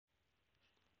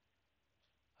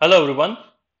Hello everyone,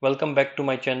 welcome back to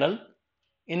my channel.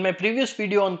 In my previous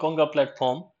video on Conga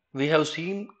Platform, we have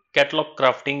seen catalog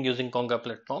crafting using Conga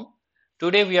Platform.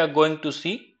 Today we are going to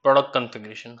see product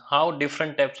configuration, how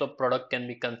different types of product can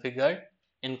be configured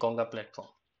in Conga Platform.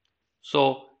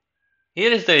 So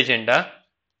here is the agenda.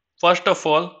 First of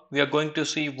all, we are going to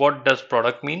see what does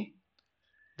product mean.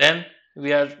 Then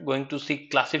we are going to see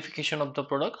classification of the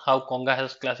product, how Conga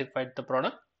has classified the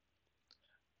product.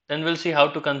 Then we'll see how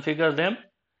to configure them,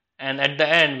 and at the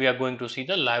end we are going to see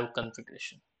the live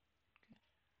configuration.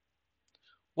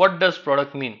 What does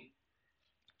product mean?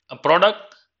 A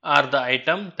product are the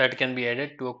item that can be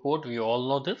added to a quote. We all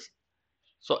know this.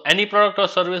 So any product or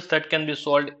service that can be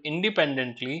sold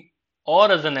independently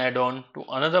or as an add-on to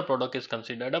another product is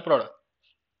considered a product.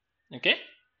 Okay.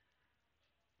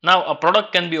 Now a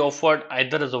product can be offered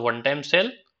either as a one-time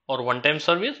sale or one-time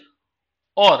service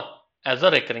or as a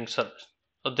recurring service.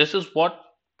 So this is what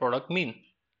product mean.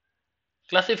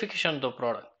 Classification of the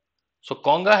product. So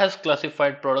Conga has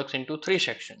classified products into three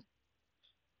sections.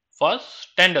 First,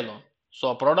 standalone.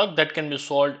 So a product that can be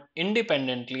sold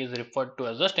independently is referred to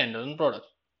as a standalone product.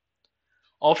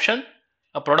 Option,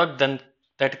 a product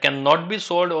that cannot be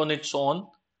sold on its own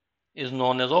is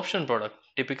known as option product.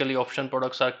 Typically, option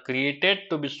products are created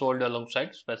to be sold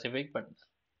alongside specific bundle.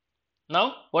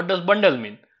 Now, what does bundle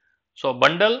mean? So, a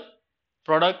bundle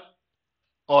product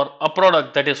or a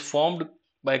product that is formed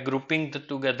by grouping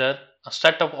together a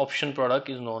set of option product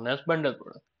is known as bundle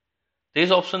product. These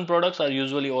option products are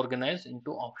usually organized into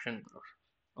option products.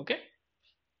 Okay.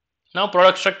 Now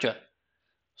product structure.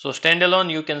 So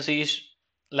standalone you can see is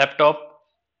laptop,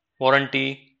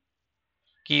 warranty,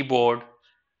 keyboard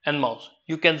and mouse.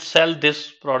 You can sell this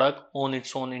product on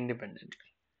its own independently.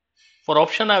 For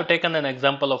option I have taken an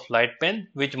example of light pen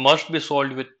which must be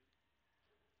sold with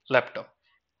laptop.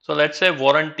 So let's say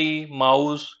warranty,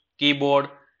 mouse, keyboard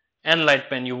and light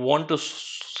pen, you want to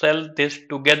sell this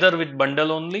together with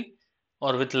bundle only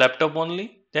or with laptop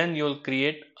only, then you will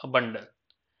create a bundle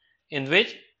in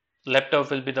which laptop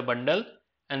will be the bundle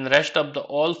and rest of the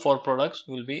all four products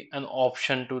will be an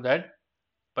option to that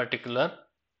particular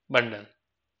bundle.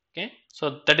 Okay,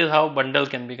 so that is how bundle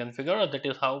can be configured, or that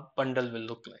is how bundle will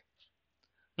look like.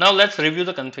 Now let's review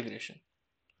the configuration.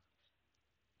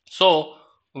 So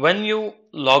when you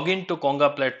log into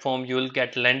Conga platform, you will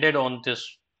get landed on this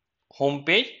home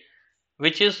page,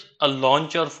 which is a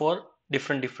launcher for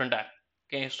different apps.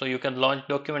 Okay, so you can launch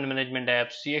document management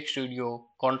apps, CX Studio,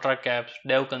 contract apps,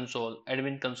 Dev Console,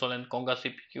 Admin Console, and Conga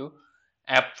CPQ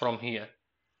app from here.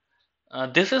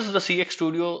 This is the CX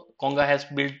Studio. Conga has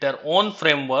built their own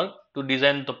framework to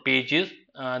design the pages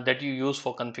that you use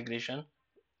for configuration.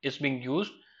 Is being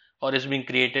used or is being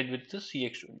created with the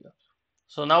CX Studio.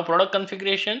 So now product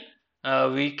configuration,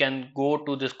 we can go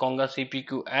to this Conga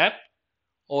CPQ app.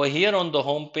 Over here on the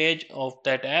home page of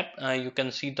that app, you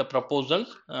can see the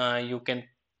proposals. You can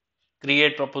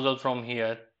create proposal from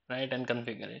here, right, and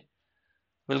configure it.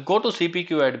 We'll go to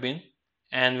CPQ admin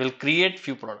and we'll create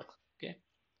few products. Okay,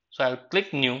 so I'll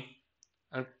click new.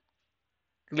 I'll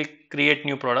click create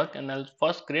new product and I'll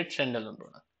first create standalone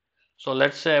product. So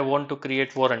let's say I want to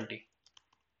create warranty.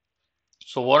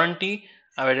 So warranty,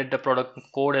 I've added the product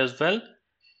code as well.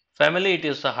 Family, it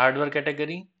is a hardware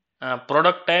category.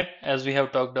 Product type, as we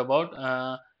have talked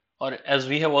about, or as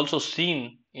we have also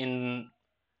seen in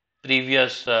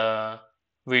previous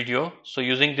video. So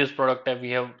using this product type,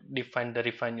 we have defined the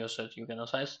refine your search. You can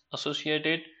associate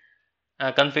it.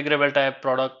 Configurable type,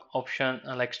 product option,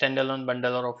 like standalone,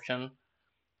 bundle or option.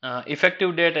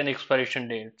 Effective date and expiration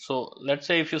date. So let's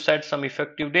say if you set some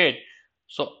effective date,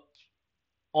 so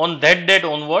on that date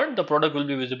onward the product will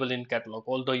be visible in catalog,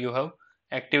 although you have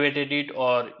activated it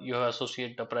or you have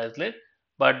associated the price list,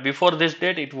 but before this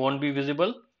date it won't be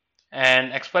visible.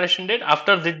 And expiration date,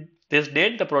 after this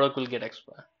date the product will get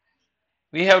expired.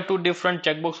 We have two different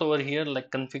checkbox over here,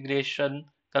 like configuration,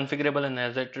 configurable and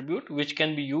has attribute, which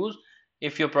can be used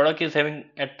if your product is having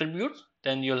attributes.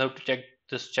 Then you'll have to check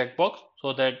this checkbox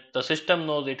so that the system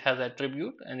knows it has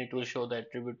attribute and it will show the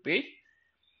attribute page.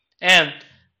 And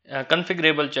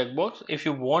configurable checkbox, if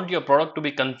you want your product to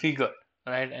be configured,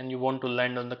 right, and you want to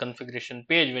land on the configuration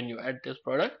page when you add this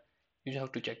product, you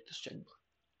have to check this checkbox.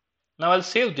 Now I'll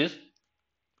save this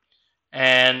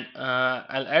and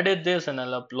I'll edit this and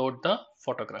I'll upload the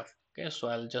photograph. Okay, so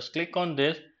I'll just click on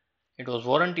this. It was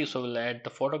warranty, so we'll add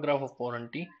the photograph of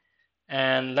warranty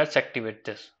and let's activate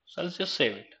this. So I'll just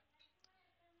save it,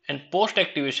 and post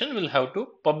activation we'll have to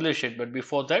publish it, but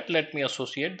before that let me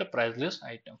associate the price list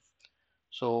item.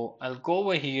 So I'll go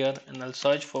over here and I'll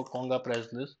search for Conga price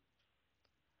list.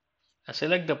 I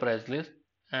select the price list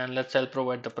and I'll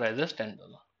provide the price as $10.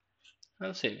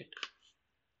 I'll save it.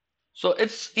 So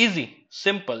it's easy,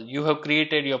 simple. You have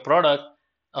created your product,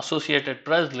 associated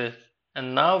price list,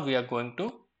 and now we are going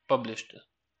to publish this.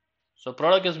 So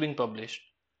product is being published.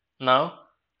 Now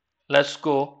let's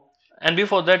go. And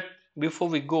before that, before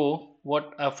we go,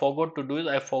 what I forgot to do is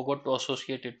I forgot to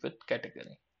associate it with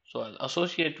category. So I'll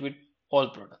associate with all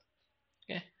product.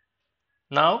 Okay.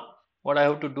 Now what I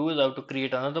have to do is I have to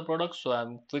create another product. So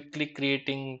I'm quickly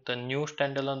creating the new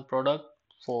standalone product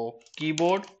for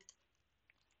keyboard,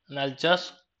 and I'll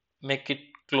just make it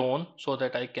clone so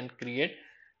that I can create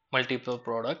multiple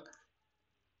product.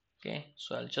 Okay,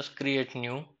 so I'll just create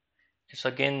new. It's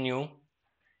again new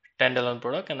standalone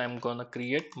product, and I'm gonna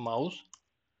create mouse.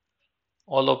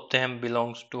 All of them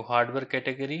belongs to hardware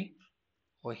category.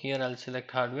 Over here I'll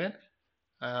select hardware.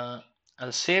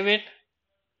 I'll save it.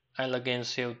 I'll again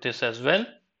save this as well.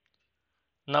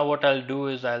 Now what I'll do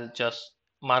is I'll just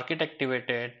mark it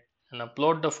activated and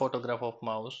upload the photograph of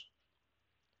mouse.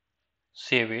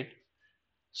 Save it.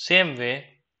 Same way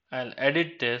I'll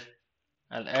edit this.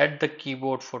 I'll add the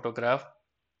keyboard photograph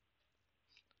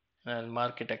and I'll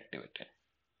mark it activated.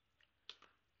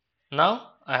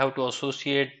 Now I have to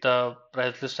associate the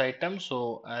price list item,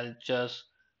 so I'll just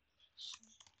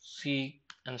see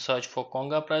and search for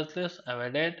Conga price list. I've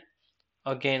added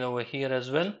again over here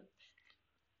as well.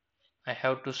 I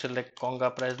have to select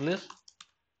Conga price list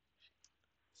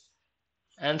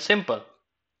and simple.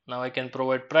 Now I can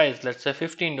provide price, let's say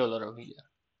 $15 over here,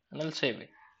 and I'll save it.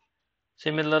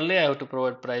 Similarly, I have to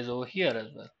provide price over here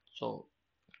as well. So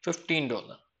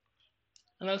 $15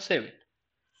 and I'll save it.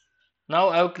 Now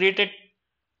I have created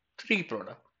 3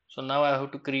 products. So now I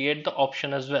have to create the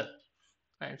option as well.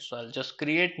 Right, so I'll just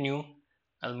create new.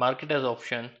 I'll mark it as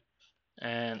option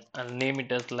and I'll name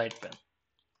it as light pen.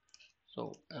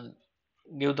 So I'll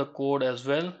give the code as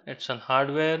well. It's an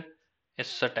hardware.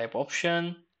 It's a type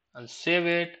option. I'll save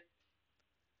it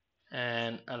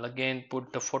and I'll again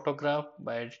put the photograph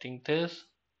by editing this.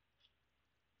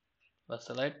 That's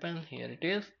the light pen. Here it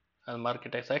is. I'll mark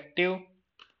it as active.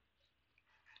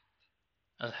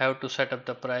 I'll have to set up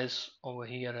the price over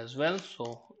here as well.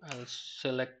 So I'll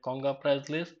select Conga price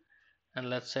list and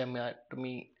let's say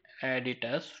me add it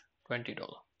as $20.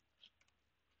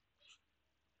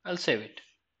 I'll save it.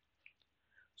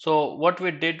 So what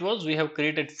we did was we have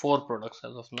created 4 products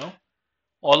as of now.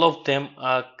 All of them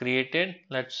are created.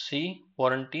 Let's see,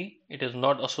 warranty. It is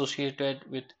not associated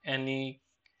with any.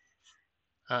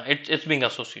 It's being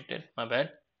associated. My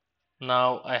bad.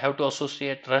 Now I have to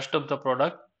associate rest of the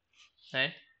product.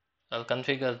 Right. I'll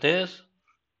configure this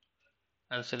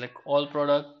and select all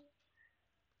product.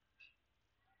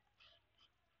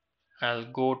 I'll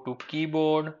go to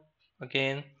keyboard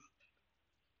again.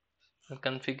 I'll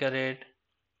configure it.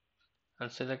 I'll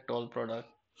select all product.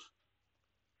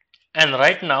 And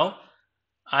right now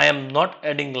I am not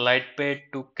adding light pen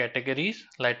to categories,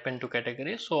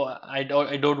 so I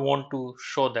don't want to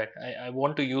show that. I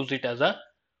want to use it as a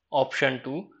option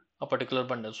to a particular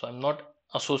bundle. So I'm not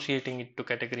associating it to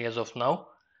category as of now.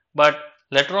 But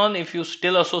later on, if you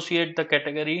still associate the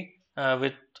category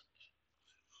with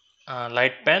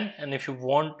light pen, and if you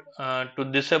want to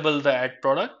disable the add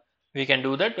product, we can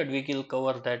do that, but we will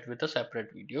cover that with a separate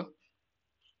video.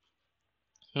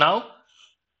 Now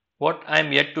what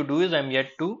I'm yet to do is I'm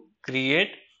yet to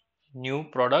create new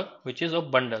product which is a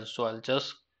bundle. So I'll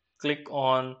just click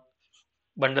on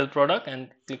bundle product and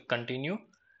click continue,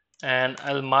 and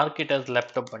I'll mark it as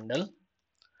laptop bundle.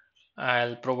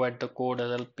 I'll provide the code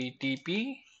as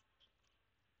LPTP.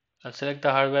 I'll select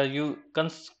the hardware. You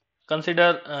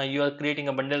consider you are creating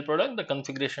a bundle product, the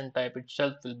configuration type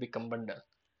itself will become bundle.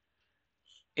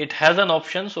 It has an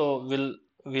option, so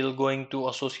we'll going to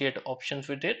associate options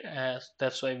with it, as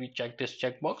that's why we check this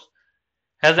checkbox.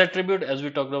 Has attribute, as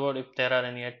we talked about, if there are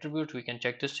any attributes we can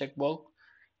check this checkbox.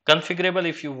 Configurable,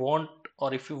 if you want,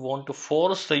 or if you want to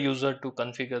force the user to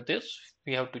configure this,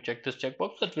 we have to check this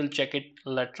checkbox, but we'll check it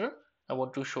later. I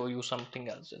want to show you something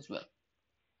else as well.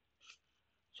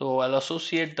 So I'll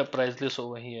associate the price list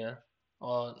over here,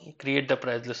 or create the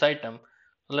price list item.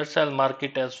 So let's say I'll mark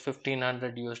it as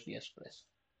 1500 USD price.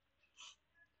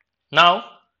 Now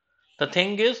the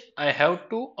thing is I have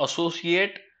to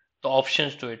associate the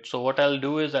options to it. So what I'll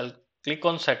do is I'll click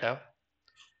on setup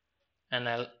and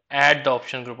I'll add the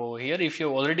option group over here. If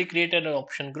you've already created an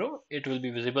option group, it will be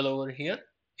visible over here.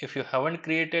 If you haven't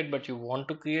created but you want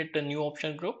to create a new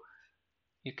option group,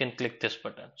 you can click this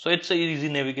button. So it's a easy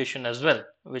navigation as well,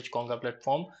 which Conga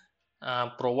platform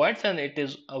provides, and it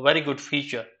is a very good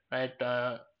feature, right,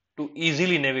 to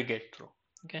easily navigate through.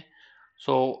 Okay,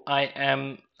 so I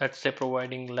am, let's say,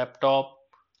 providing laptop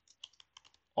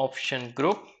option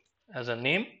group as a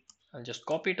name. I'll just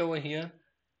copy it over here.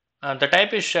 The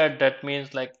type is shared. That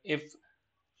means like if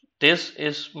this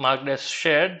is marked as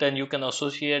shared, then you can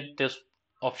associate this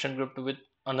option group with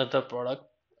another product,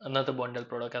 another bundle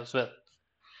product as well.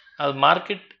 I'll mark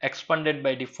it expanded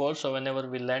by default, so whenever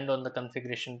we land on the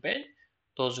configuration page,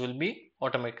 those will be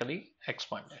automatically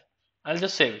expanded. I'll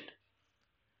just save it.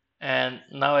 And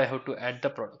now I have to add the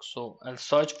product. So I'll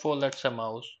search for, let's say,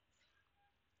 mouse.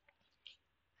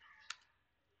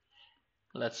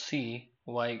 Let's see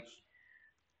why.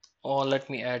 Or let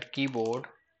me add keyboard.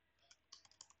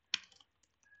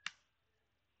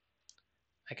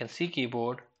 I can see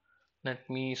keyboard. Let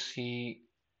me see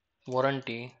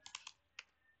warranty.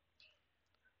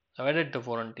 I've added the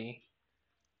warranty.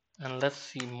 And let's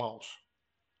see mouse.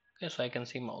 Okay, so I can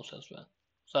see mouse as well.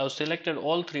 So I've selected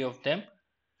all three of them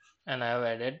and I have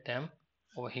added them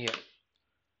over here.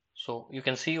 So you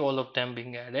can see all of them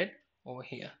being added over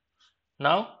here.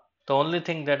 Now the only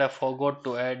thing that I forgot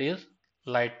to add is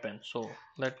light pen. So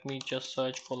let me just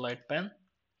search for light pen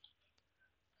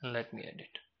and let me add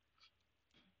it.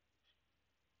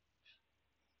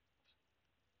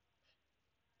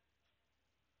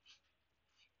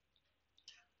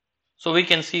 So we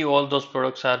can see all those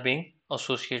products are being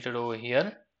associated over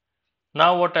here.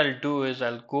 Now what I'll do is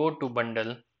I'll go to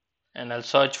bundle and I'll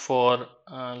search for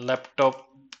laptop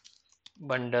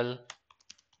bundle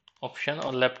option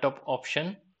or laptop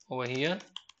option over here.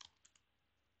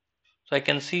 So I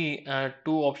can see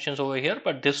two options over here,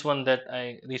 but this one that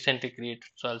I recently created.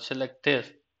 So I'll select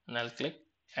this and I'll click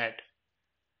add.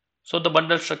 So the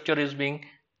bundle structure is being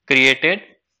created.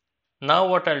 Now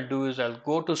what I'll do is I'll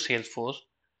go to Salesforce.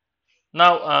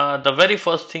 Now the very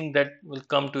first thing that will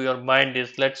come to your mind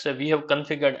is, let's say we have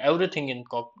configured everything in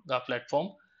Conga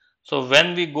platform. So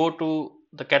when we go to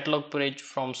the catalog page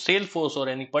from Salesforce or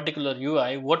any particular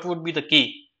UI, what would be the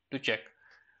key to check?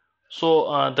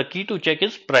 So the key to check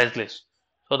is price list.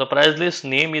 So the price list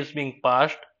name is being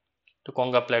passed to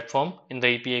Conga platform in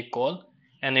the API call,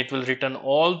 and it will return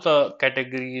all the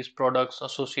categories, products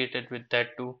associated with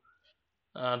that to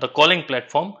the calling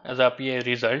platform as API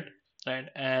result, right?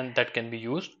 And that can be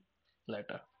used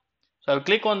later. So I'll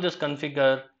click on this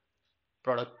configure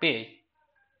product page,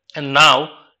 and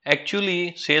now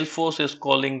actually Salesforce is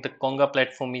calling the Conga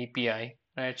platform API,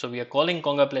 right? So we are calling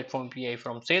Conga platform API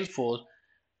from Salesforce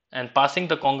and passing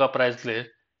the Conga price list,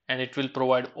 and it will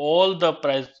provide all the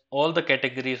price, all the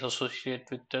categories associated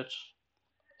with this,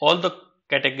 all the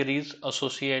categories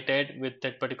associated with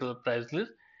that particular price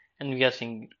list, and we are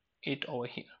seeing it over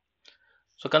here.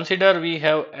 So consider we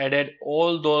have added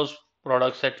all those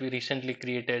products that we recently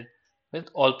created with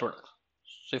all products.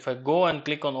 So if I go and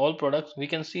click on all products, we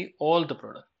can see all the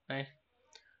products, right?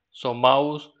 So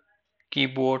mouse,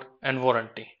 keyboard, and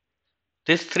warranty.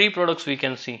 These three products we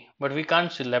can see, but we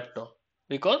can't see laptop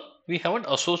because we haven't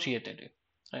associated it,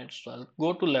 right? So I'll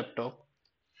go to laptop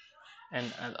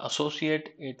and I'll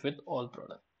associate it with all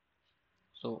products.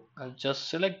 So I'll just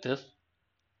select this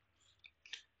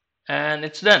and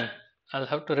it's done. I'll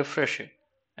have to refresh it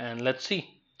and let's see.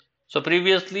 So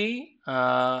previously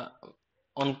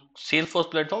on Salesforce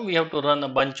platform, we have to run a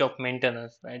bunch of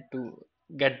maintenance, right, to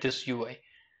get this UI.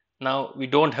 Now we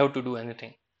don't have to do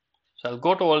anything. So I'll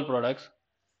go to all products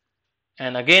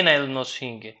and again I will not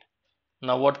seeing it.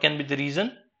 Now what can be the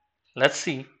reason? Let's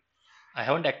see. I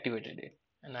haven't activated it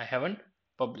and I haven't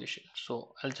published it.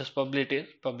 So I'll just publish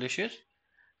it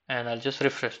and I'll just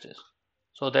refresh this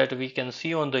so that we can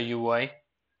see on the UI,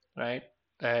 right,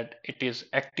 that it is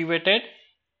activated.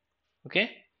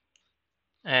 Okay,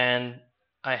 and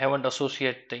I haven't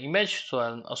associated the image, so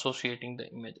I'm associating the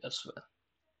image as well.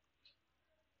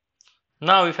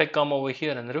 Now if I come over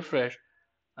here and refresh,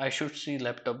 I should see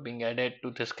laptop being added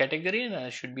to this category and I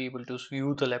should be able to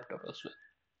view the laptop as well.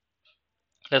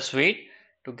 Let's wait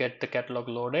to get the catalog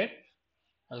loaded.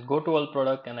 I'll go to all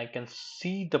product and I can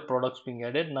see the products being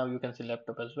added. Now you can see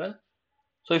laptop as well.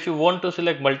 So if you want to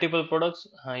select multiple products,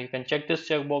 you can check this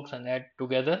checkbox and add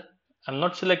together. I'm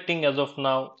not selecting as of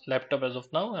now laptop as of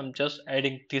now. I'm just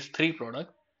adding these three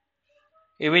products.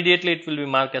 Immediately it will be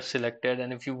marked as selected,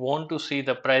 and if you want to see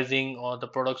the pricing or the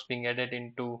products being added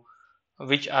into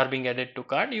which are being added to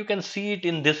cart, you can see it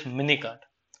in this mini cart.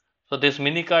 So this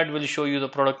mini cart will show you the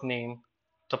product name,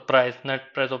 the price,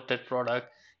 net price of that product.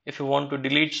 If you want to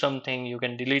delete something, you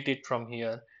can delete it from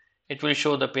here. It will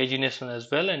show the pagination as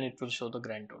well, and it will show the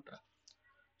grand total.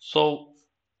 So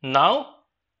now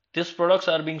these products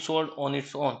are being sold on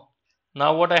its own.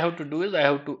 Now what I have to do is I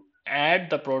have to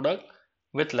add the product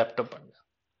with laptop bundle.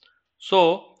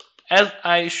 So as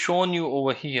I shown you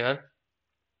over here,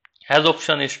 as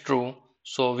option is true,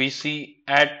 so we see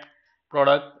add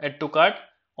product, add to cart,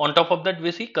 On top of that,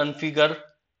 we see configure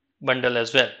bundle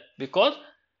as well, because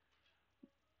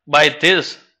by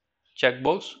this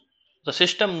checkbox, the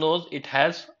system knows it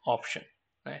has option,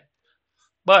 right?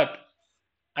 But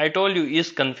I told you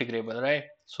is configurable, right?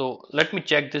 So let me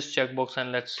check this checkbox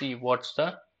and let's see what's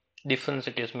the difference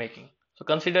it is making. So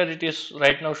consider it is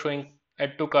right now showing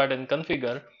add to cart and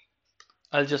configure.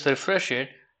 I'll just refresh it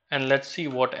and let's see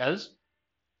what else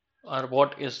or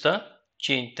what is the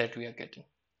change that we are getting.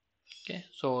 Okay,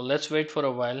 so let's wait for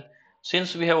a while.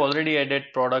 Since we have already added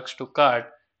products to cart,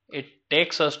 it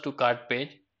takes us to cart page.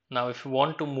 Now if you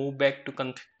want to move back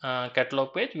to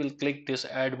catalog page, we'll click this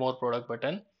add more product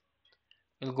button.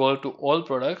 We'll go to all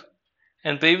products,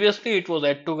 and previously it was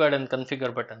add to cart and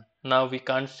configure button. Now we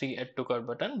can't see add to cart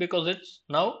button because it's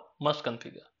now must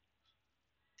configure.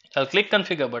 I'll click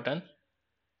configure button,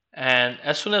 and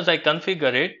as soon as I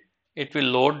configure it, it will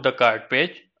load the cart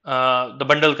page, the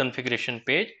bundle configuration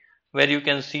page, where you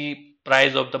can see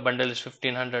price of the bundle is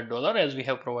 $1,500 as we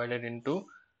have provided into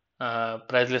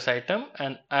price list item,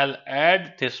 and I'll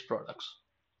add this products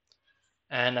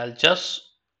and I'll just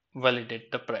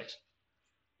validate the price.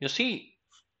 You see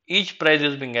each price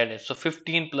is being added, so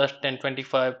 15 plus 10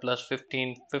 25 plus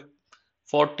 15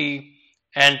 40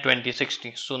 and 20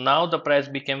 60. So now the price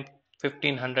became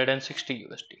 1560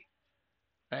 USD,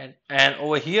 right? And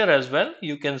over here as well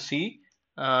you can see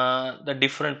the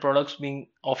different products being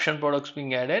option products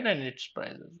being added and its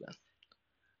price as well.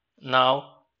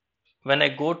 Now when I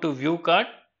go to view cart,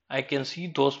 I can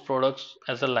see those products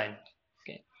as a line.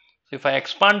 Okay, so if I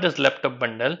expand this laptop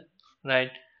bundle,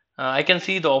 right, I can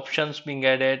see the options being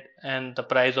added and the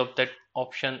price of that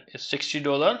option is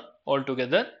 $60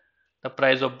 altogether. The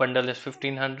price of bundle is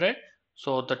 1500,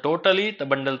 so the totally the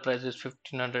bundle price is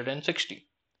 1560.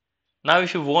 Now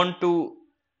if you want to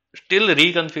still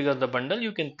reconfigure the bundle,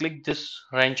 you can click this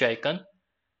wrench icon,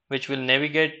 which will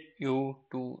navigate you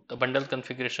to the bundle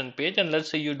configuration page. And let's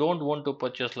say you don't want to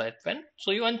purchase light fan,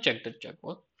 so you uncheck the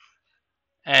checkbox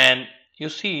and you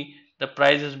see the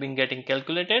price is being getting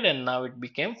calculated, and now it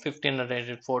became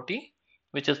 1540,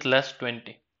 which is less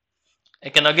 20. I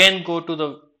can again go to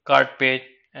the cart page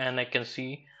and I can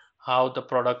see how the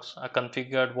products are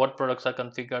configured, what products are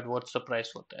configured, what's the price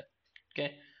for that.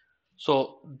 Okay,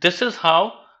 so this is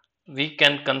how we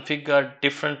can configure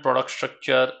different product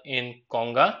structure in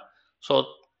Conga. So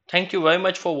thank you very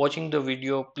much for watching the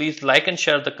video. Please like and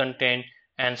share the content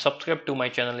and subscribe to my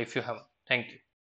channel if you haven't. Thank you.